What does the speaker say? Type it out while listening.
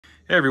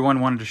Hey everyone,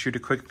 wanted to shoot a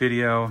quick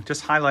video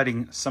just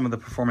highlighting some of the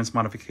performance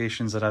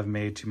modifications that I've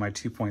made to my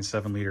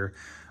 2.7 liter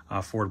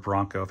Ford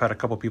Bronco. I've had a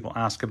couple people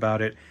ask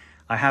about it.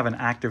 I have an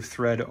active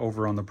thread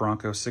over on the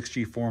Bronco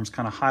 6G forums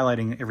kind of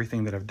highlighting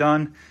everything that I've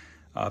done,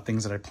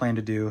 things that I plan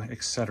to do,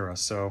 etc.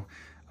 So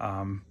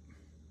I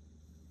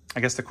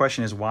guess the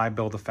question is, why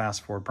build a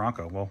fast Ford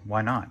Bronco? Well,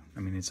 why not?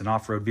 I mean, it's an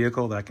off-road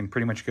vehicle that can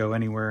pretty much go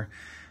anywhere.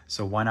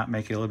 So why not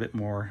make it a little bit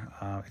more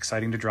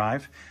exciting to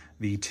drive?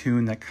 The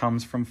tune that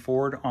comes from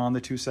Ford on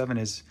the 2.7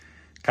 is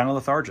kind of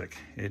lethargic.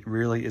 It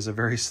really is a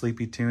very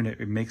sleepy tune.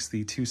 It makes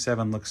the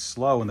 2.7 look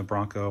slow in the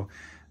Bronco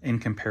in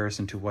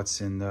comparison to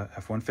what's in the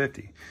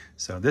F-150.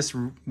 So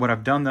what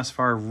I've done thus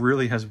far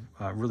really has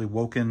really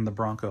woken the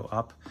Bronco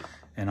up,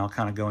 and I'll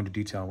kind of go into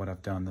detail what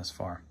I've done thus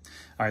far.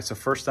 All right, so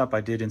first up,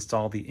 I did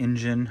install the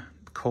Injen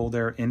Cold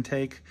air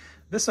intake.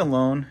 This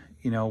alone,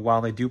 you know, while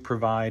they do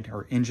provide,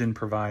 or Injen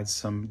provides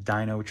some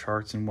dyno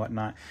charts and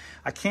whatnot,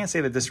 I can't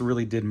say that this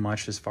really did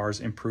much as far as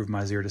improve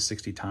my 0 to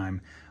 60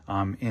 time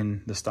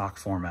in the stock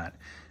format.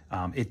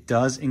 It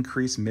does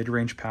increase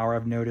mid-range power,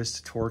 I've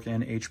noticed, torque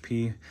and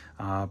HP,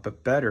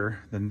 but better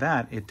than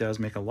that, it does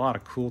make a lot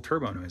of cool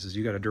turbo noises.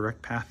 You got a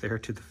direct path there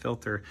to the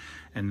filter,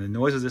 and the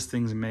noises this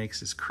thing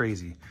makes is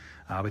crazy.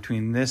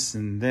 Between this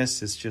and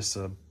this, it's just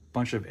a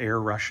bunch of air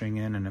rushing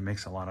in, and it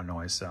makes a lot of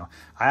noise. So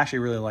I actually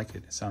really like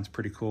it. It sounds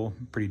pretty cool,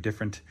 pretty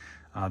different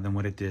than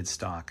what it did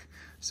stock.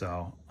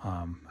 So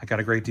I got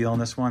a great deal on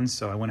this one,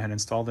 so I went ahead and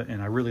installed it, and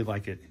I really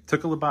like it. It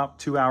took about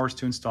 2 hours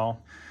to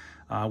install.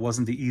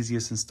 Wasn't the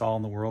easiest install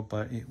in the world,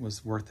 but it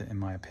was worth it in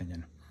my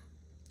opinion.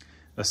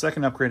 The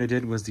second upgrade I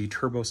did was the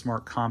Turbo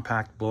Smart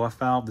Compact blow-off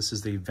valve. This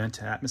is the vent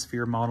to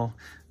atmosphere model.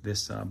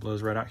 This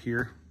blows right out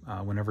here.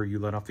 Whenever you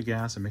let off the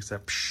gas, it makes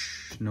that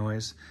psh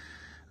noise.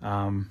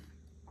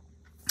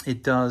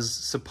 It does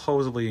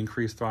supposedly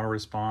increase throttle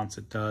response.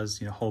 It does,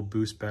 hold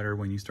boost better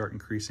when you start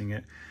increasing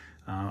it.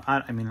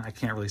 I mean, I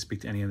can't really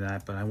speak to any of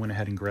that, but I went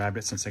ahead and grabbed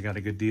it since I got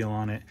a good deal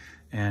on it.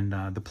 And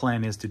the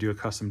plan is to do a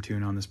custom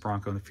tune on this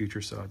Bronco in the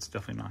future, so it's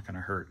definitely not going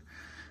to hurt.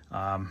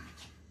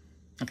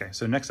 Okay,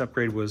 so next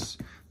upgrade was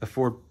the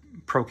Ford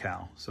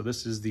ProCal. So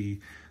this is the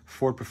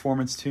Ford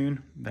Performance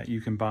tune that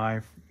you can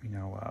buy.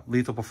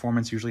 Lethal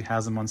Performance usually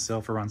has them on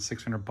sale for around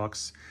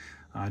 $600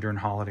 during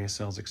holiday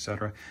sales,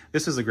 etc.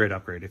 This is a great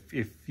upgrade.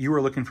 If you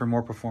were looking for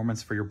more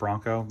performance for your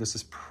Bronco, this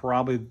is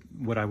probably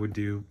what I would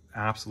do.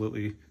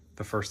 Absolutely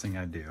the first thing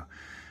I'd do.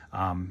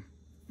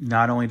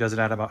 Not only does it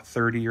add about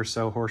 30 or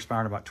so horsepower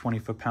and about 20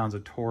 foot-pounds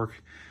of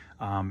torque,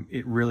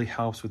 it really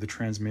helps with the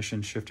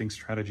transmission shifting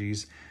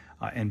strategies,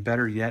 and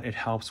better yet, it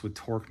helps with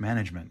torque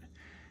management.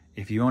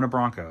 If you own a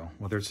Bronco,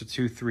 whether it's a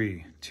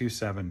 2.3,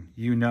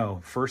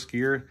 2.7, first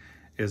gear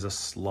is a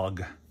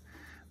slug.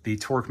 The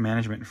torque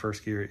management in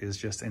first gear is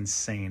just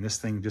insane. This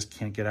thing just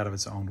can't get out of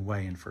its own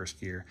way in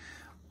first gear.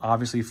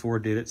 Obviously,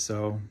 Ford did it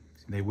so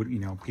they would,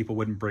 people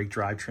wouldn't break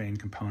drivetrain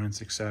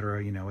components,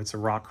 etc. It's a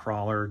rock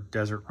crawler,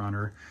 desert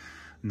runner,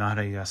 not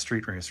a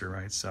street racer,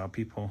 right? So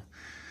people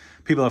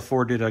at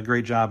Ford did a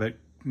great job at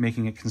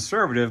making it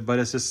conservative, but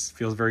it just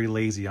feels very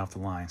lazy off the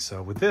line.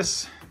 So with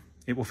this,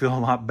 it will feel a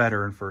lot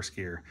better in first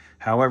gear.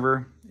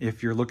 However,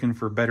 if you're looking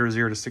for better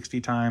 0 to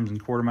 60 times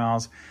and quarter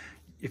miles,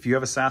 if you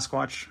have a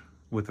Sasquatch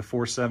with the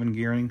 4.7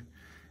 gearing,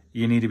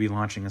 you need to be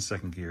launching a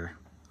second gear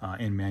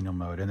in manual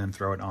mode and then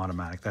throw it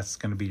automatic. That's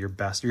going to be your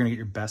best. You're going to get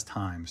your best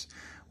times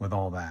with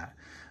all that.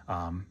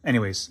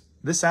 Anyways,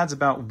 this adds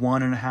about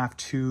 1.5 to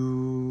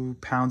 2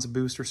 pounds of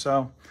boost or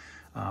so.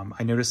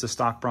 I noticed the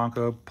stock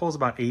Bronco pulls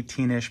about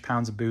 18-ish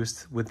pounds of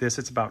boost. With this,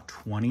 it's about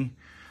 20.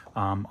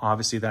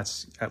 Obviously,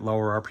 that's at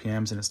lower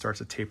RPMs, and it starts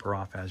to taper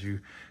off as you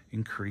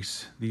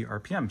increase the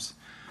RPMs.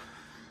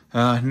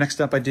 Next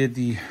up, I did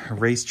the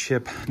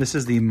RaceChip. This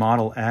is the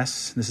Model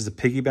S. This is a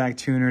piggyback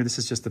tuner. This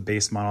is just the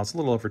base model. It's a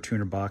little over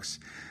 $200.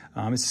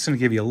 It's just going to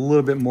give you a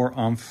little bit more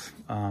oomph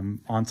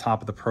on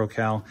top of the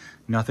ProCal.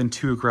 Nothing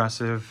too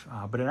aggressive,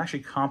 but it actually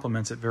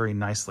complements it very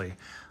nicely.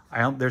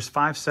 There's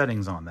 5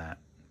 settings on that.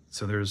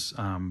 So there's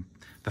the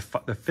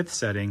 5th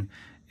setting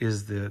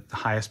is the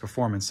highest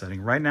performance setting.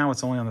 Right now,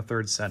 it's only on the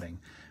 3rd setting.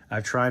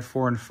 I've tried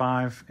 4 and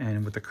 5,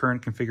 and with the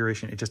current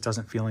configuration, it just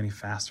doesn't feel any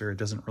faster. It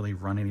doesn't really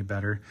run any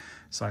better.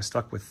 So I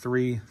stuck with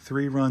 3.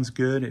 3 runs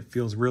good. It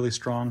feels really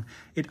strong.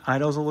 It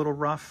idles a little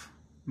rough,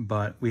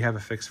 but we have a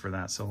fix for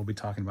that. So we'll be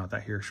talking about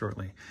that here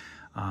shortly.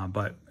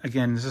 But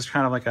again, this is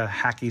kind of like a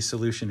hacky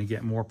solution to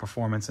get more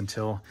performance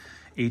until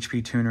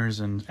HP tuners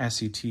and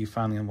SCT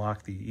finally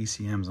unlock the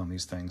ECMs on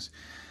these things.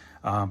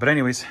 But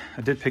anyways,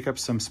 I did pick up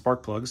some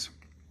spark plugs.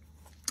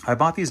 I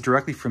bought these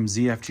directly from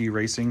ZFG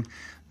Racing.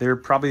 They're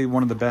probably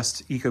one of the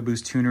best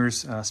EcoBoost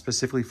tuners,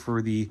 specifically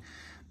for the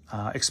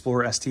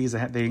Explorer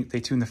STs. They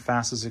tune the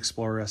fastest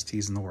Explorer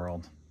STs in the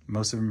world.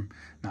 Most of them,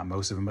 not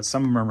most of them, but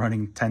some of them are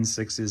running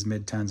 10.6s,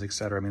 mid-10s,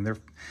 etc. I mean,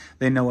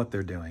 they know what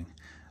they're doing.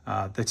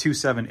 The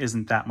 2.7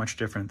 isn't that much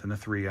different than the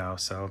 3.0,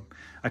 so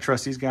I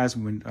trust these guys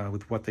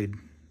with what they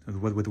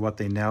with what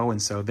they know.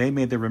 And so they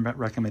made the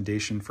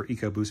recommendation for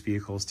EcoBoost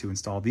vehicles to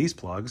install these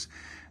plugs.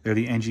 They're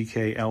the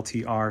NGK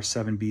LTR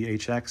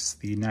 7BHX,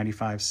 the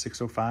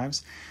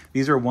 95605s.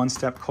 These are one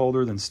step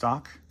colder than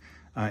stock.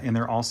 And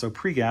they're also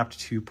pre-gapped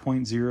to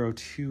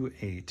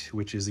 0.028,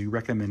 which is the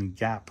recommended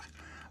gap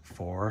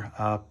for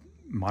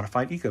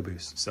modified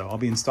EcoBoost. So I'll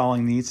be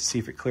installing these to see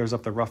if it clears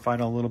up the rough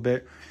idle a little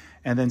bit,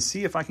 and then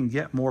see if I can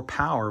get more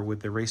power with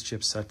the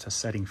RaceChip set to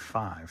setting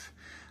 5.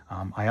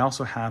 I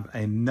also have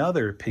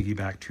another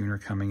piggyback tuner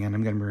coming in.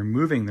 I'm going to be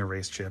removing the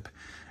RaceChip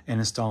and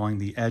installing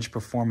the Edge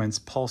Performance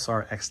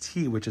Pulsar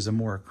XT, which is a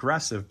more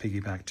aggressive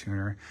piggyback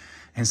tuner,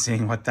 and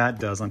seeing what that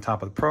does on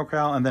top of the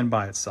ProCal and then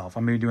by itself.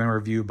 I'm going to be doing a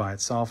review by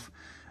itself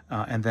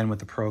and then with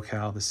the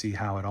ProCal to see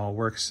how it all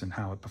works and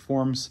how it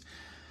performs.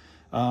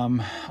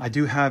 I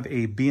do have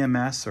a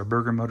BMS or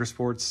Berger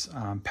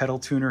Motorsports pedal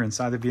tuner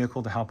inside the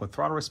vehicle to help with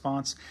throttle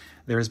response.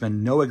 There has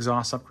been no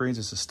exhaust upgrades.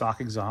 It's a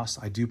stock exhaust.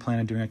 I do plan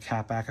on doing a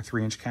catback, a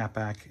 3-inch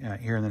catback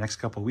here in the next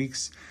couple of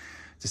weeks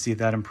to see if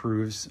that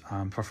improves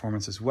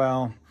performance as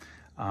well.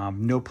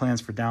 No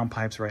plans for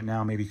downpipes right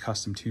now, maybe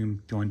custom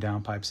tune doing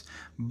downpipes.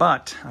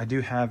 But I do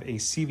have a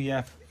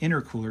CVF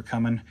intercooler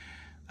coming.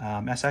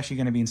 That's actually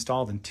going to be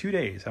installed in 2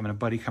 days. I'm having a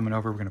buddy coming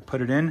over. We're going to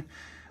put it in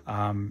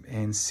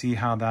and see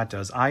how that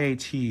does.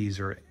 IATs,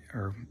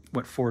 or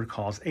what Ford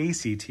calls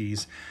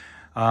ACTs,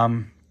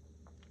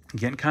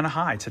 getting kind of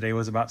high. Today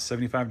was about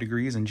 75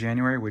 degrees in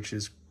January, which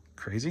is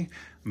crazy,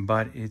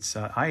 but it's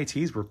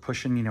IATs were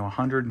pushing, you know,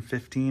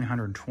 115,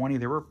 120.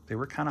 They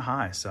were kind of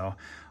high. So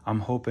I'm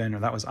hoping, or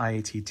that was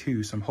IAT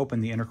 2. So I'm hoping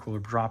the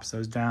intercooler drops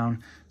those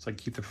down so I can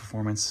keep the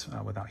performance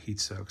without heat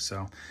soak.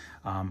 So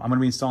I'm going to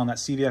be installing that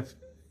CVF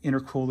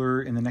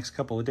intercooler in the next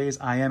couple of days.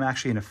 I am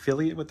actually an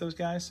affiliate with those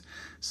guys,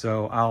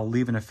 so I'll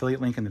leave an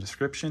affiliate link in the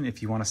description.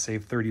 If you want to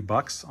save 30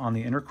 bucks on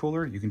the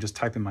intercooler, you can just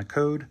type in my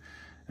code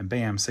and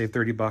bam, save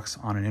 30 bucks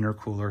on an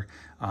intercooler.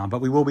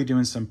 But we will be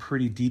doing some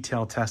pretty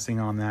detailed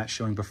testing on that,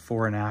 showing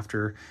before and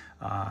after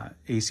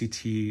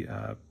ACT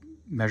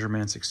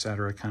measurements,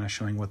 etc., kind of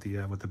showing what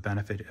the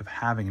benefit of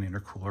having an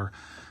intercooler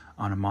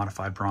on a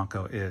modified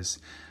Bronco is.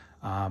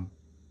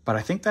 But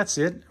I think that's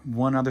it.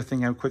 One other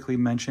thing I would quickly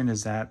mention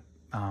is that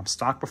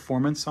stock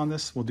performance on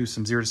this, we'll do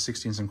some 0 to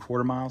 60 and some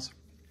quarter miles.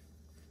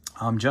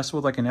 Just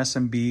with like an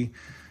SMB,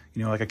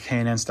 you know, like a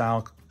K&N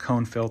style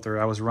cone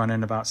filter, I was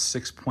running about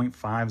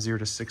 6.5 0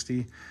 to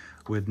 60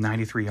 with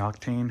 93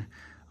 octane.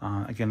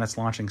 Again, that's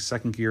launching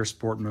second gear,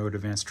 sport mode,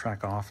 advanced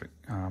track off,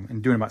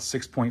 and doing about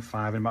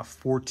 6.5 and about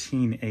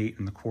 14.8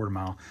 in the quarter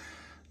mile.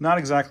 Not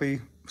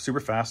exactly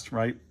super fast,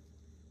 right?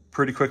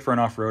 Pretty quick for an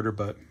off-roader,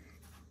 but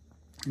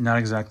not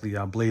exactly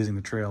blazing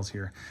the trails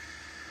here.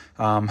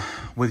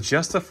 With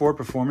just a Ford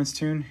Performance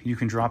Tune, you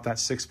can drop that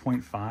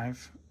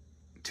 6.5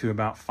 to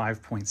about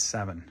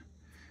 5.7,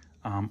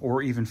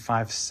 or even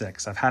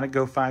 5.6. I've had it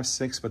go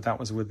 5.6, but that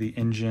was with the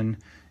engine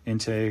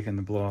intake and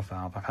the blow-off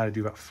valve. I've had to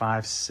do about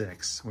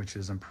 5.6, which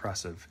is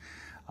impressive.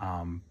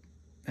 And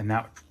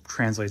that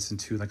translates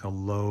into like a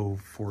low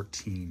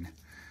 14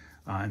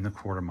 in the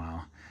quarter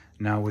mile.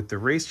 Now with the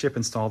RaceChip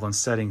installed on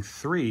setting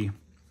 3,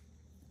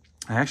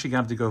 I actually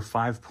got to go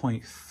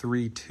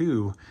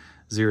 5.32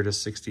 0 to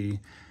 60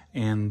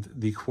 and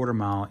the quarter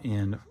mile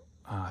in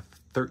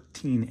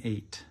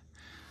 13.8.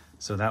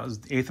 So that was,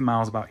 the eighth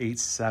mile is about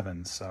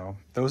 8.7. So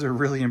those are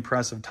really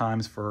impressive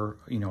times for,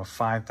 you know, a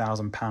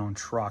 5,000 pound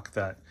truck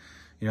that,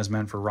 you know, is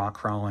meant for rock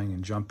crawling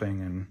and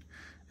jumping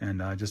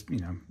and just, you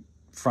know,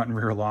 front and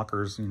rear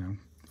lockers, you know,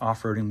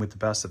 off-roading with the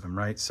best of them,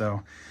 right?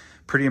 So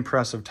pretty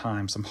impressive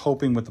times. I'm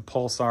hoping with the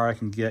Pulsar I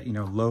can get, you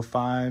know, low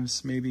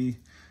 5s, maybe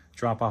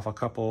drop off a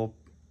couple,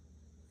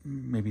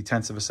 maybe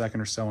tenths of a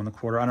second or so in the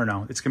quarter. I don't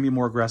know. It's going to be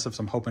more aggressive,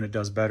 so I'm hoping it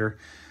does better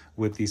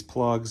with these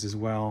plugs as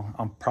well.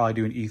 I'll probably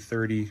do an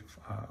E30,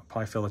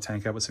 probably fill a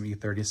tank up with some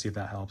E30 and see if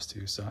that helps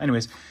too. So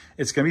anyways,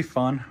 it's going to be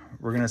fun.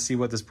 We're going to see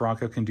what this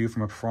Bronco can do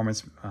from a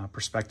performance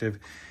perspective.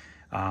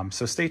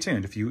 So stay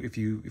tuned. If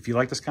you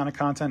like this kind of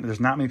content, there's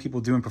not many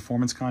people doing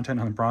performance content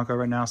on the Bronco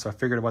right now, so I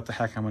figured what the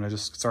heck, I'm going to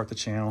just start the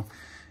channel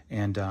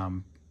and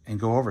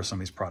go over some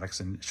of these products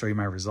and show you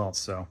my results.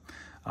 So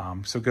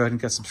so go ahead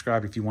and get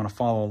subscribed if you want to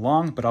follow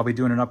along, but I'll be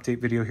doing an update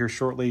video here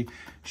shortly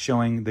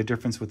showing the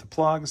difference with the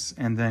plugs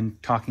and then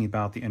talking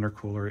about the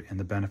intercooler and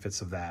the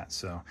benefits of that.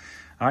 So,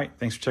 all right,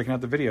 thanks for checking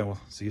out the video. We'll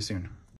see you soon.